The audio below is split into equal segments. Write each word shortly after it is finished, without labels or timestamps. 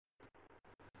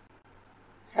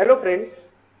Hello friends,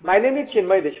 my name is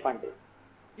Chinmay Deshpande.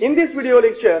 In this video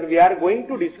lecture, we are going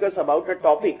to discuss about a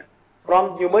topic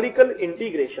from numerical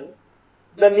integration.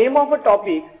 The name of a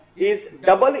topic is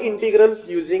double integrals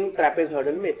using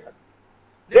trapezoidal method.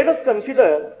 Let us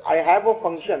consider I have a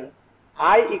function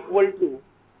I equal to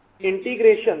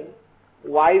integration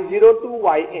y0 to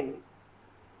yn,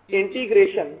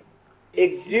 integration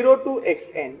x0 to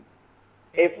xn,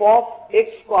 f of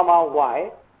x comma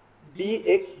y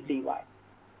dx dy.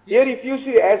 Here if you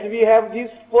see, as we have this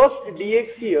first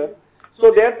dx here,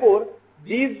 so therefore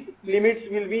these limits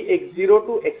will be x0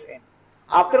 to xn.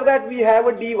 After that we have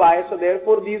a dy, so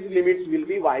therefore these limits will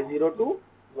be y0 to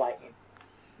yn.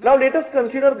 Now let us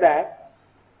consider that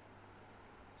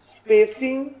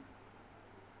spacing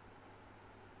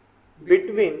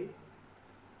between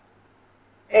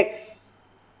x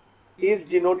is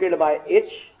denoted by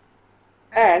h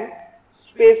and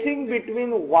spacing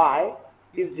between y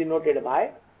is denoted by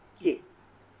k.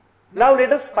 Now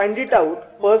let us find it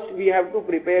out. First we have to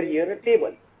prepare here a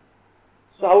table.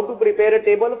 So how to prepare a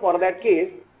table? For that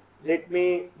case, let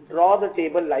me draw the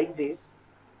table like this.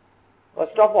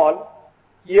 First of all,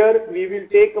 here we will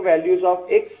take values of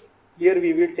x, here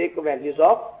we will take values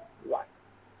of y.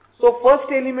 So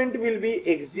first element will be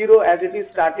x0, as it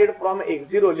is started from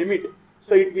x0 limit,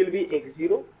 so it will be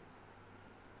x0.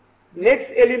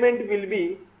 Next element will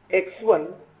be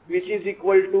x1, which is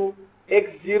equal to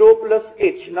x0 plus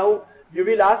h. Now you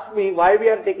will ask me why we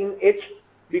are taking h,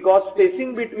 because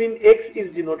spacing between x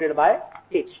is denoted by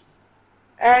h.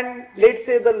 And let's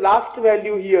say the last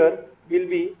value here will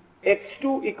be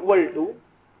x2 equal to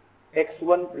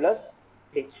x1 plus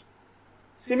h.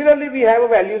 Similarly, we have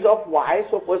values of y,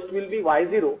 so first will be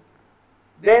y0,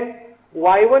 then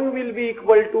y1 will be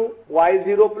equal to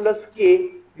y0 plus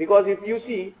k, because if you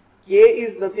see, k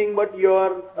is nothing but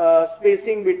your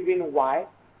spacing between y,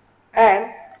 and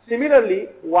similarly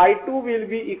y2 will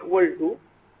be equal to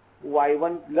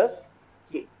y1 plus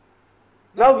k.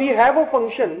 Now we have a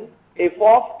function f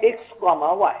of x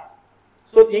comma y.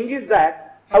 So thing is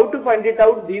that how to find it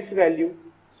out this value?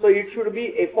 So it should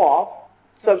be f of,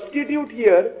 substitute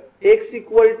here x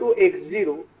equal to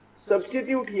x0,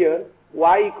 substitute here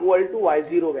y equal to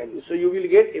y0 value. So you will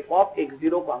get f of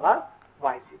x0 comma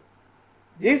y0.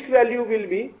 This value will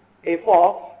be f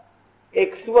of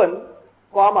x1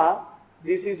 comma,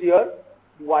 this is your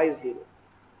y0.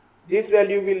 This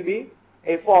value will be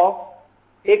f of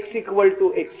x equal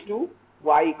to x2,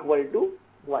 y equal to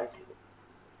y0.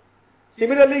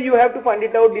 Similarly, you have to find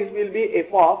it out. This will be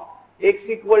f of x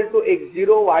equal to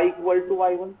x0, y equal to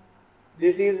y1.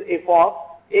 This is f of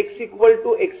x equal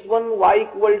to x1, y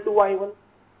equal to y1.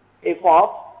 f of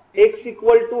x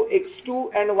equal to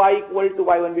x2 and y equal to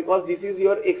y1, because this is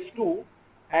your x2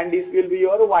 and this will be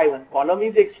your y1. Column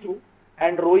is x2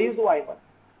 and row is y1.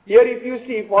 Here if you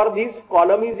see, for this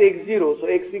column is x0, so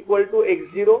x equal to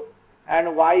x0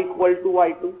 and y equal to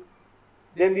y2.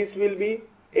 Then this will be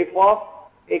f of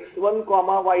x1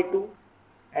 comma y2,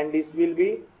 and this will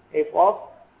be f of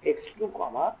x2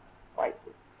 comma y2.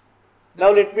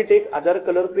 Now let me take other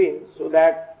color pen, so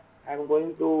that I am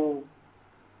going to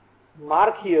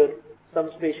mark here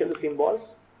some special symbols.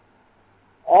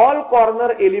 All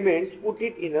corner elements, put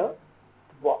it in a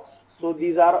box. So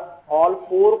these are all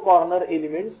four corner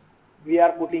elements, we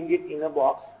are putting it in a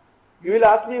box. You will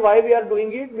ask me why we are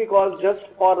doing it, because just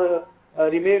for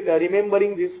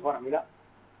remembering this formula.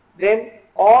 Then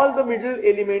all the middle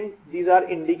elements, these are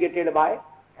indicated by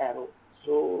arrow.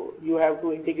 So you have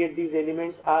to indicate these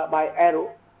elements by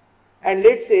arrow, and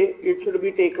let's say it should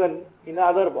be taken in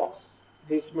another box.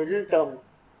 This middle term,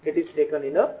 it is taken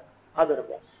in a other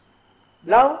box.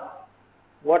 Now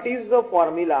what is the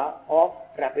formula of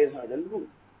trapezoidal rule?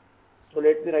 So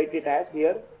let me write it as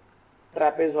here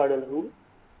trapezoidal rule.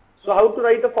 So how to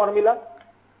write the formula?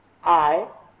 I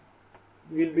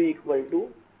will be equal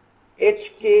to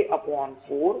hk upon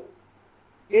 4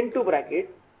 into bracket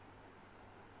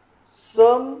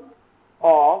sum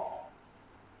of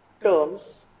terms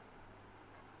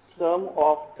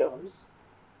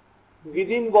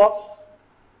within box,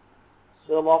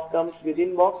 sum of terms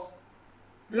within box,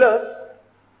 plus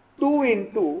 2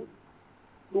 into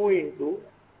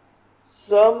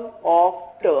sum of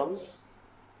terms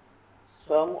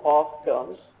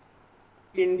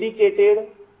indicated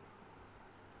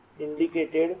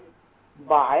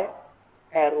by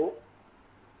arrow,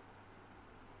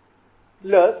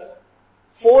 plus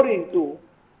 4 into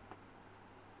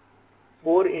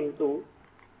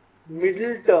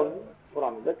middle term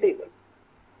from the table,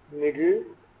 middle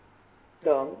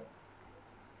term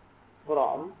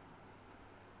from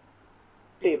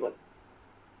table.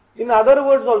 In other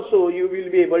words also, you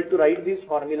will be able to write this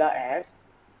formula as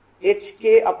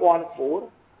hk upon 4.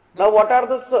 Now what are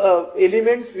the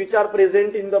elements which are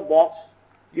present in the box?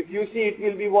 If you see, it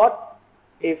will be what?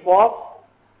 F of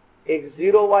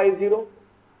x0 y0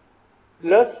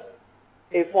 plus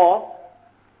f of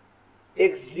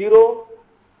x0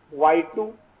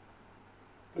 y2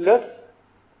 plus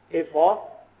f of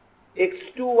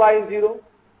x2 y0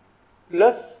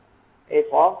 plus f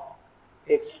of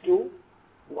x2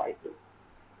 y2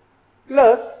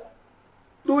 plus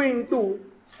 2 into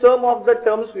sum of the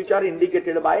terms which are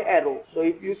indicated by arrow. So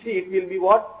if you see, it will be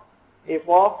what? F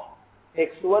of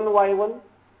x1 y1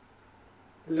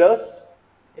 plus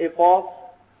f of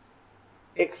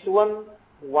x1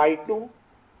 y2.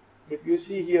 If you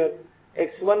see here,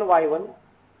 x1 y1,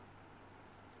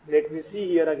 let me see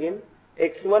here again,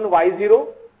 x1 y0,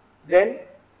 then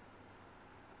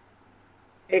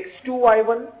x2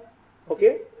 y1.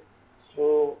 Okay,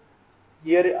 so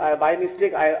here by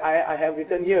mistake I have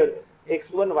written here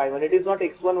x1 y1. It is not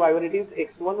x1 y1, it is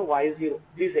x1 y0,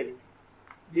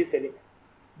 this element.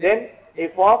 Then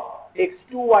f of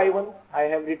x2 y1, I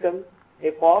have written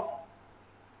f of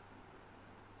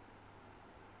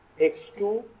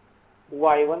x2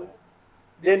 y1.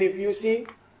 Then if you see,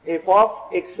 f of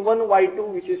x1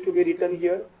 y2, which is to be written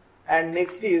here, and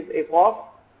next is f of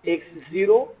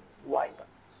x0 y1.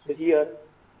 So here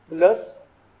plus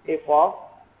f of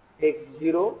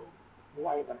x0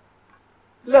 y1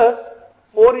 plus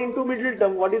 4 into middle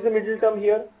term. What is the middle term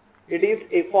here? It is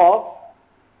f of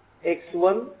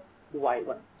x1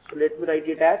 y1. So let me write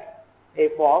it as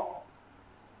f of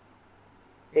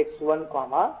x1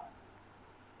 comma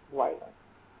y1.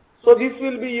 So this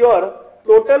will be your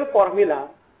total formula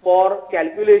for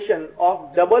calculation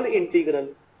of double integral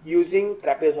using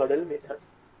trapezoidal method.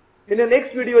 In the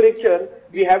next video lecture,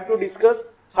 we have to discuss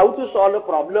how to solve a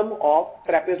problem of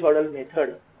trapezoidal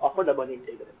method of a double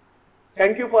integral.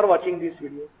 Thank you for watching this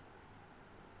video.